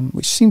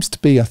 which seems to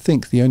be, I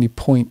think, the only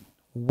point,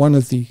 one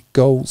of the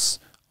goals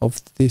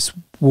of this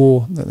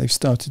war that they've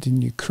started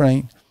in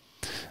Ukraine.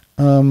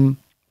 Of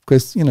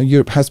because, you know,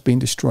 Europe has been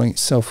destroying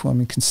itself, I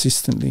mean,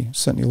 consistently,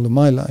 certainly all of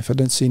my life. I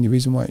don't see any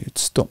reason why it would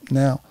stop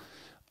now.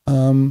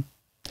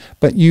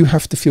 But you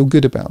have to feel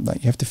good about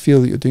that. You have to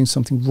feel that you're doing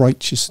something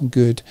righteous and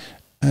good.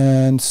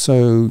 And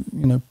so,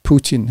 you know,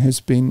 Putin has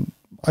been,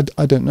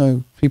 I don't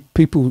know,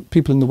 people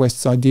in the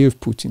West's idea of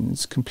Putin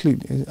is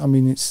completely, I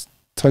mean, it's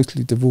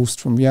totally divorced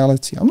from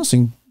reality. I'm not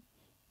saying,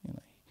 you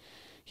know,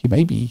 he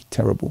may be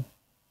terrible,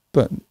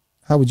 but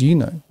how would you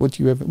know? What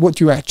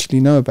do you actually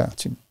know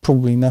about him?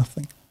 Probably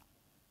nothing.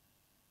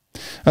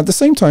 At the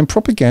same time,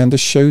 propaganda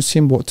shows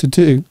him what to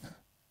do.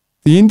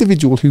 The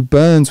individual who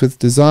burns with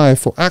desire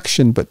for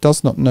action but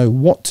does not know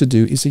what to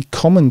do is a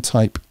common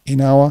type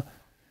in our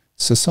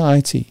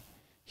society.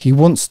 He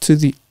wants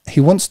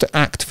to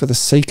act for the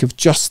sake of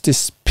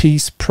justice,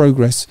 peace,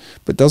 progress,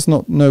 but does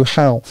not know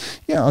how.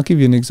 Yeah, I'll give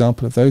you an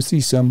example of those.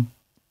 These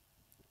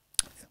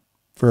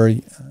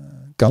very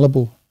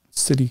gullible,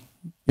 silly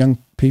young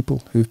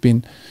people who've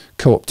been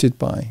co-opted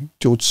by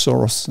George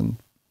Soros and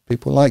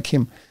people like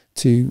him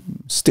to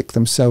stick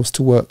themselves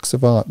to works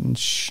of art and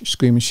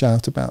scream and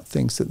shout about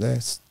things that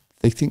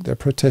they think they're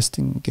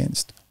protesting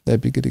against.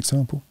 They'd be a good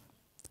example.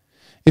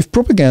 If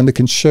propaganda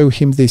can show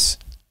him this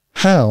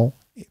how,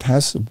 it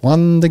has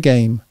won the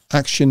game.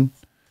 Action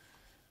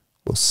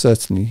will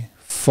certainly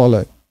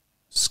follow.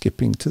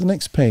 Skipping to the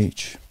next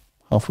page,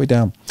 halfway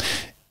down.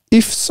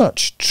 If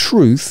such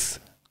truth,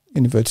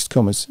 in inverted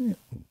commas,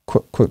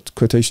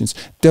 quotations,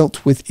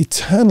 dealt with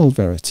eternal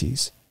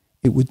verities,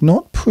 it would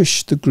not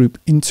push the group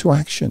into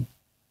action.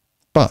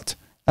 But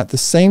at the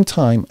same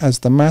time as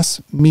the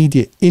mass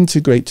media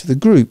integrate the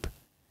group,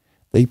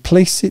 they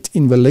place it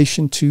in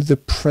relation to the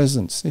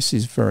present. This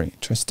is very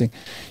interesting.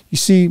 You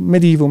see,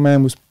 medieval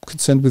man was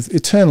concerned with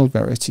eternal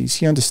verities.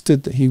 He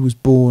understood that he was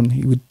born,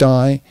 he would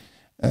die,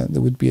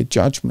 there would be a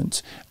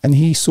judgment, and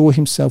he saw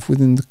himself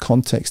within the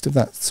context of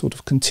that sort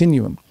of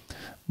continuum.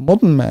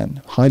 Modern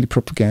man, highly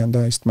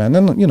propagandized man,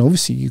 and, you know,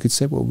 obviously you could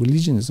say, well,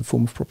 religion is a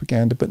form of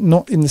propaganda, but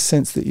not in the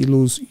sense that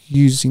Elo's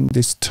using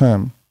this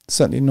term,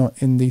 certainly not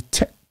in the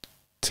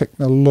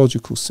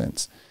technological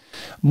sense.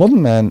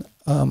 Modern man,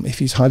 if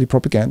he's highly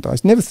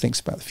propagandized, never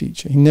thinks about the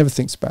future. He never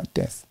thinks about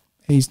death.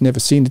 He's never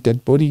seen a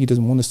dead body. He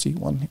doesn't want to see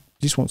one. He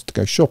just wants to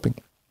go shopping.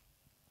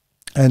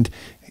 And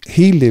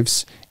he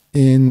lives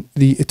in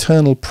the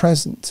eternal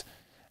present.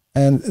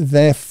 And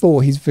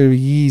therefore, he's very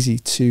easy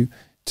to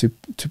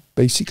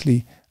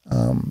basically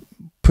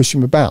push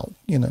him about,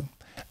 you know.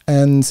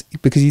 And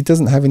because he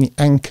doesn't have any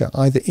anchor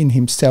either in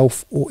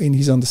himself or in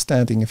his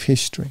understanding of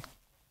history.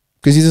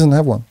 Because he doesn't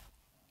have one.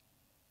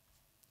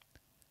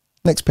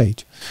 Next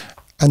page.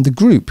 And the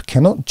group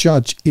cannot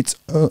judge its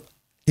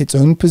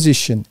own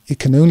position. It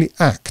can only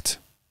act.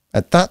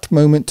 At that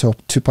moment,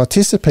 to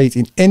participate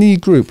in any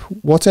group,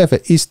 whatever,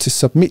 is to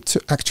submit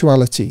to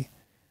actuality,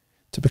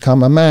 to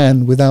become a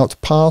man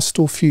without past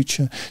or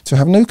future, to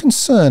have no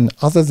concern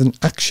other than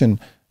action,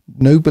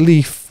 no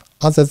belief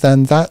other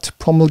than that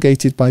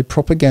promulgated by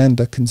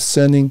propaganda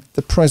concerning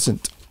the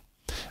present.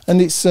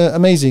 And it's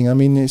amazing. I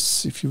mean,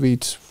 it's, if you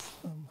read,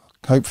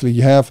 hopefully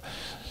you have,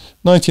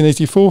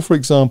 1984, for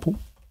example,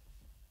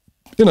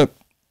 you know,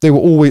 they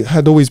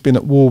had always been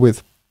at war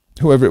with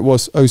whoever it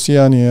was,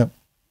 Oceania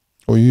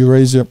or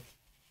Eurasia,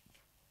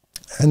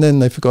 and then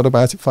they forgot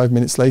about it 5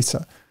 minutes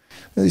later.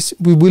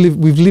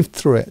 We've lived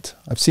through it.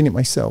 I've seen it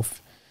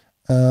myself.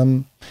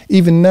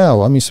 Even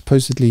now, I mean,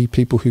 supposedly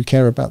people who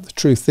care about the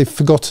truth, they've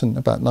forgotten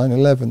about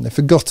 9/11. They've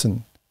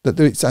forgotten that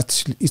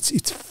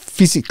it's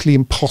physically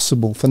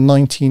impossible for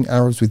 19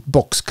 Arabs with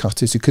box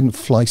cutters who couldn't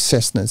fly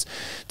Cessnas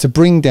to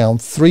bring down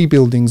 3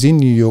 buildings in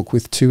New York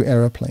with 2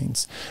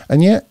 aeroplanes.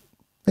 And yet,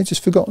 they've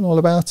just forgotten all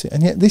about it.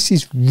 And yet this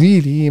is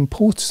really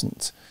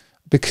important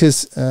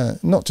because,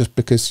 not just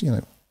because, you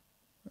know,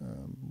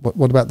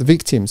 what about the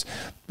victims,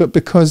 but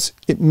because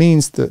it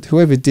means that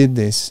whoever did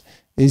this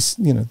is,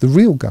 you know, the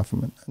real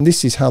government. And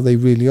this is how they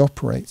really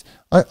operate.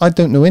 I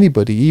don't know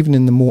anybody, even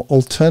in the more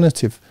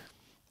alternative,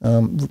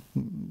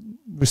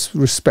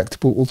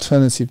 respectable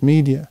alternative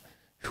media,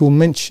 who will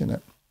mention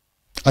it.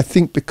 I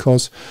think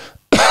because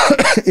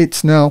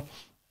it's now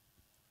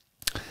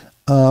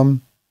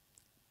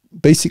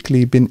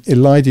basically been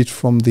elided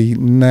from the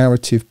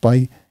narrative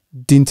by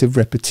dint of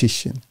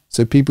repetition.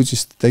 So people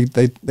just,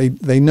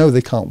 they know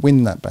they can't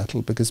win that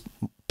battle because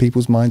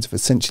people's minds have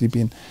essentially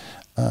been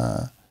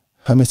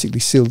hermetically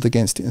sealed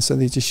against it, and so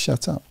they just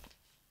shut up.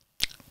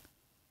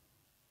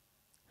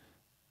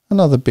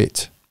 Another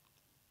bit.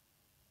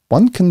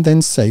 One can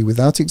then say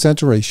without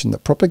exaggeration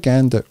that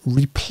propaganda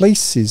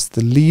replaces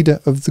the leader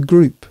of the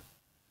group.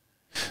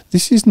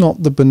 This is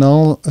not the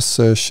banal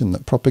assertion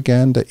that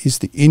propaganda is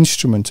the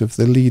instrument of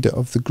the leader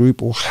of the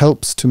group or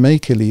helps to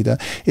make a leader.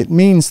 It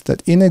means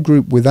that in a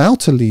group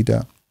without a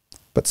leader,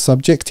 but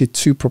subjected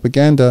to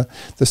propaganda,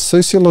 the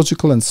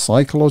sociological and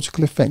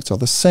psychological effects are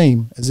the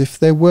same as if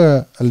there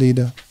were a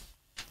leader.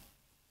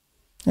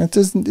 Now,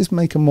 doesn't this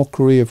make a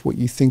mockery of what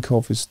you think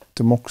of as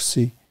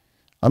democracy?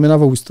 I mean,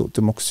 I've always thought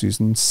democracy is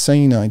an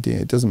insane idea.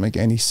 It doesn't make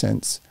any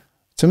sense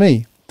to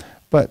me.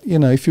 But, you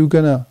know, if you're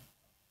going to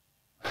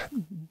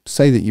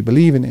say that you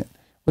believe in it,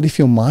 But if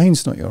your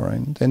mind's not your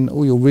own, then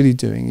all you're really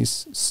doing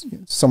is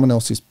someone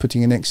else is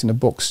putting an X in a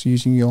box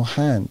using your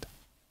hand.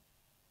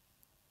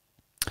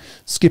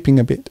 Skipping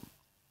a bit.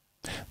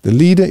 The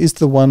leader is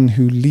the one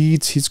who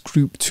leads his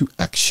group to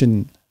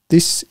action.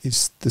 This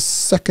is the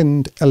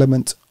second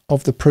element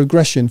of the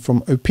progression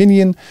from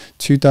opinion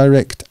to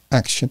direct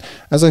action.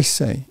 As I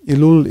say,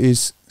 Ilul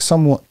is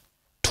somewhat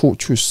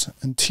torturous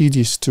and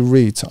tedious to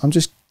read, so I'm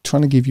just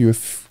trying to give you a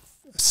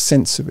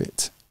sense of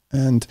it,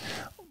 and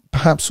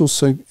perhaps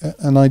also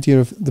an idea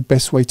of the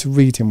best way to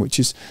read him, which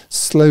is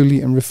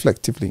slowly and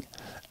reflectively.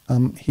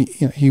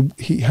 He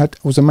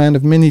was a man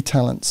of many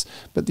talents,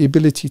 but the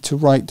ability to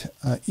write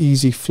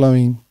easy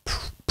flowing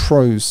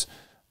prose,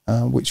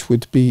 which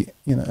would be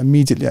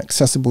immediately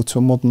accessible to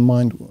a modern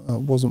mind,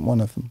 wasn't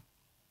one of them.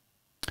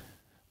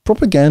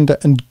 Propaganda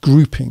and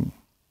grouping.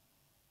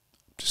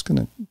 I'm just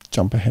going to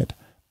jump ahead.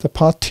 The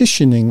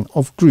partitioning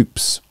of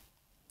groups.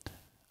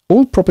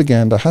 All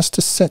propaganda has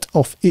to set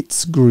off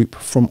its group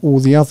from all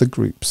the other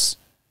groups.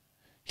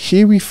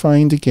 Here we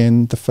find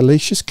again the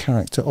fallacious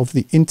character of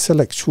the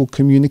intellectual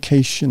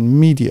communication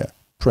media,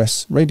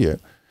 press, radio,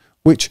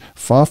 which,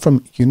 far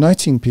from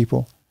uniting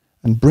people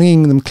and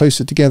bringing them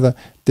closer together,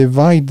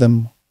 divide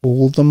them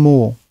all the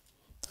more.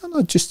 And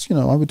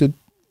I would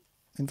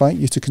invite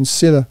you to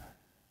consider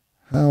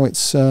how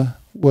it's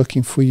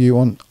working for you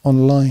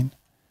online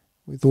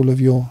with all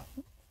of your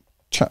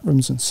chat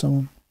rooms and so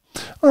on.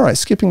 All right,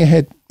 skipping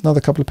ahead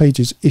another couple of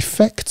pages.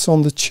 Effects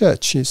on the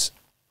churches.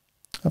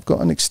 I've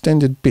got an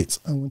extended bit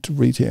I want to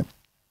read here.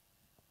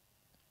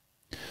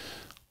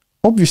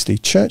 Obviously,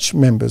 church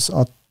members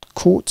are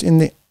caught in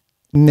the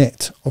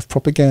net of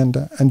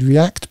propaganda and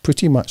react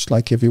pretty much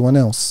like everyone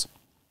else.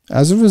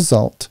 As a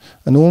result,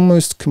 an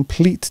almost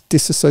complete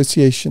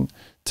disassociation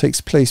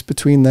takes place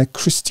between their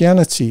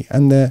Christianity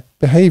and their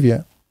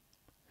behavior.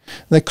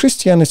 Their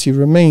Christianity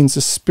remains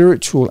a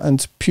spiritual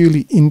and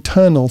purely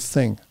internal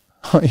thing.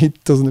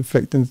 It doesn't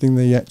affect anything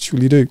they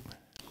actually do.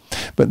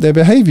 But their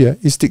behavior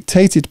is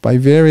dictated by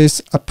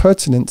various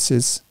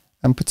appurtenances,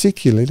 and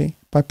particularly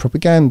by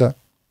propaganda.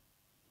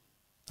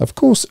 Of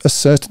course, a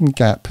certain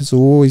gap has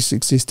always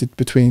existed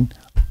between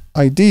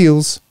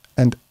ideals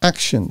and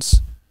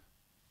actions.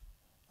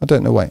 I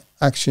don't know why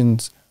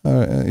actions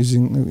is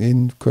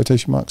in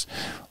quotation marks.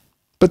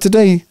 But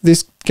today,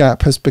 this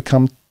gap has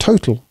become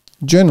total,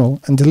 general,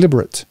 and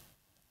deliberate.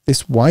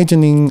 This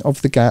widening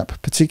of the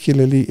gap,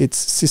 particularly its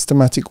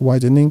systematic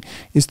widening,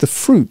 is the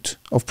fruit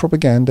of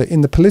propaganda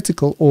in the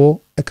political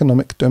or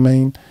economic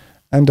domain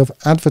and of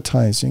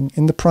advertising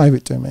in the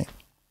private domain.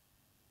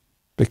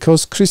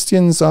 Because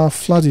Christians are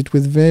flooded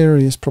with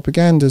various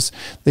propagandas,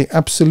 they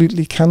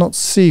absolutely cannot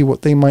see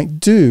what they might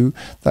do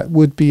that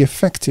would be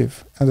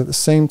effective and at the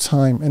same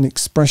time an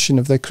expression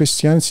of their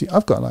Christianity.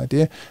 I've got an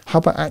idea. How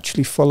about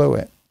actually follow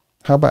it?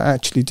 How about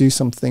actually do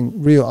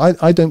something real?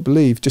 I don't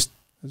believe, just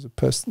as a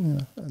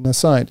person, an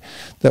aside,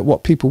 that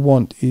what people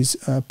want is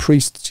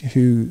priests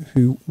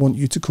who want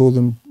you to call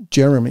them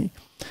Jeremy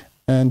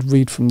and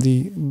read from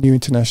the New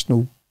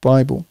International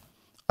Bible.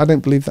 I don't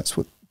believe that's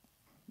what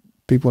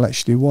people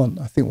actually want.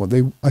 I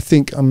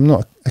think I'm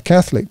not a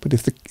Catholic, but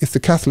if the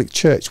Catholic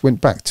Church went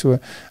back to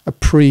a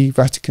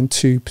pre-Vatican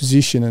II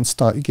position and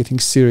started getting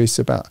serious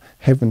about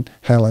heaven,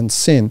 hell, and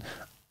sin,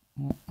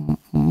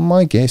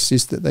 my guess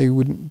is that they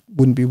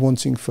wouldn't be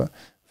wanting for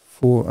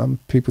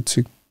people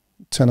to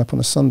turn up on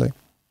a Sunday.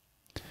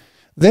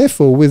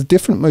 Therefore, with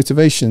different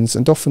motivations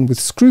and often with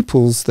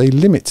scruples, they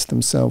limit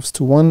themselves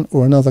to one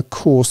or another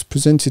course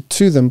presented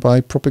to them by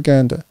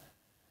propaganda.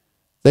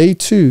 They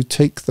too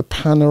take the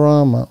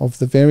panorama of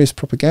the various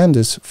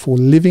propagandas for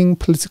living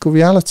political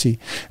reality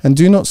and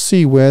do not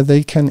see where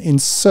they can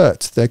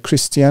insert their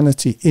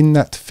Christianity in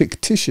that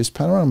fictitious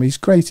panorama. He's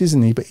great,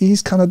 isn't he? But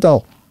he's kind of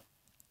dull.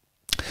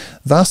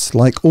 Thus,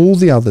 like all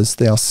the others,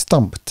 they are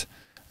stumped,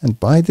 and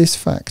by this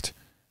fact,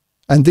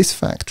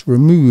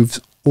 removes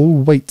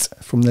all weight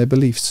from their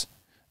beliefs.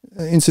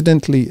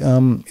 Incidentally,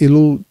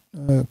 Ilul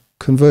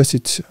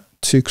converted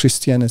to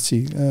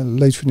Christianity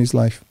later in his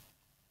life.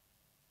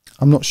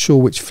 I'm not sure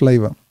which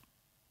flavour.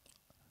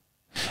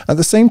 At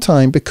the same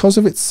time, because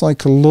of its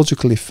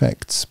psychological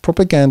effects,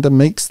 propaganda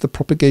makes the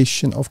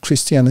propagation of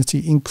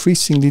Christianity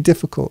increasingly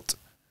difficult.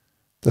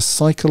 The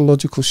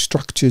psychological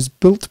structures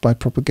built by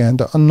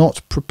propaganda are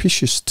not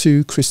propitious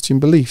to Christian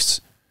beliefs.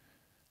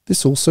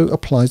 This also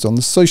applies on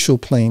the social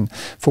plane,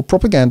 for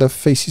propaganda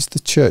faces the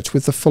church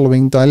with the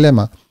following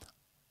dilemma.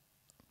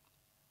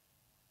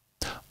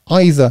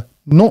 Either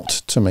not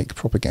to make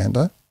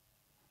propaganda,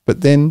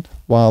 but then,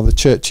 while the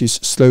churches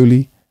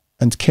slowly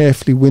and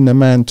carefully win a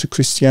man to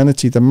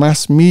Christianity, the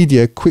mass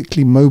media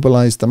quickly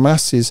mobilize the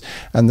masses,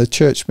 and the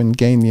churchmen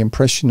gain the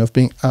impression of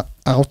being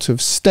out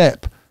of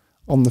step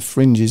on the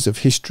fringes of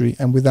history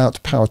and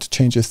without power to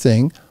change a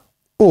thing,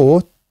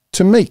 or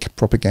to make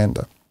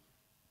propaganda.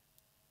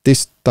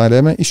 This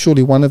dilemma is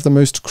surely one of the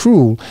most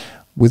cruel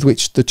with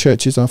which the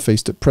churches are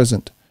faced at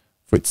present,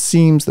 for it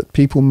seems that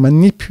people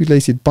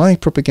manipulated by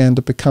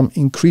propaganda become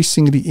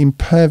increasingly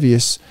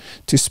impervious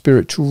to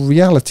spiritual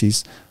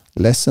realities,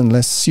 less and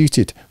less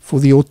suited for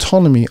the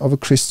autonomy of a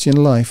Christian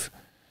life.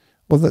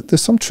 Well,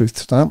 there's some truth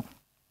to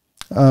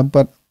that,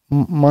 but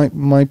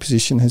my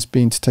position has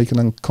been to take an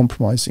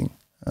uncompromising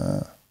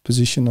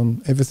position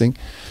on everything.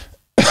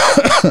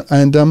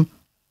 And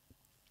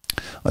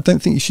I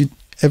don't think you should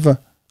ever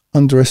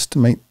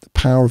underestimate the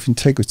power of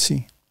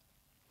integrity.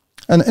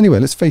 And anyway,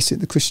 let's face it,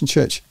 the Christian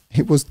church,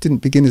 didn't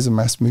begin as a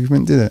mass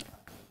movement, did it?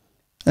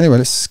 Anyway,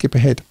 let's skip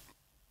ahead.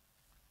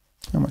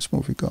 How much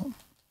more have we got?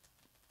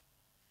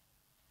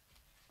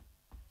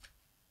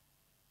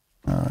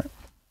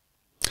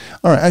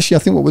 All right, actually, I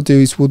think what we'll do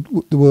is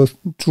we'll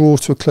draw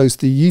to a close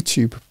the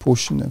YouTube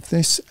portion of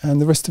this, and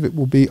the rest of it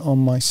will be on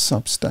my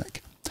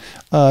Substack.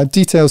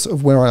 Details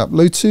of where I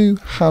upload to,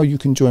 how you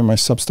can join my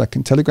Substack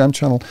and Telegram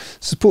channel,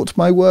 support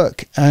my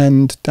work,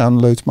 and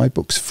download my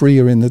books free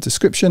are in the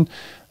description.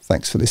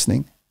 Thanks for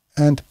listening,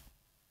 and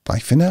bye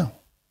for now.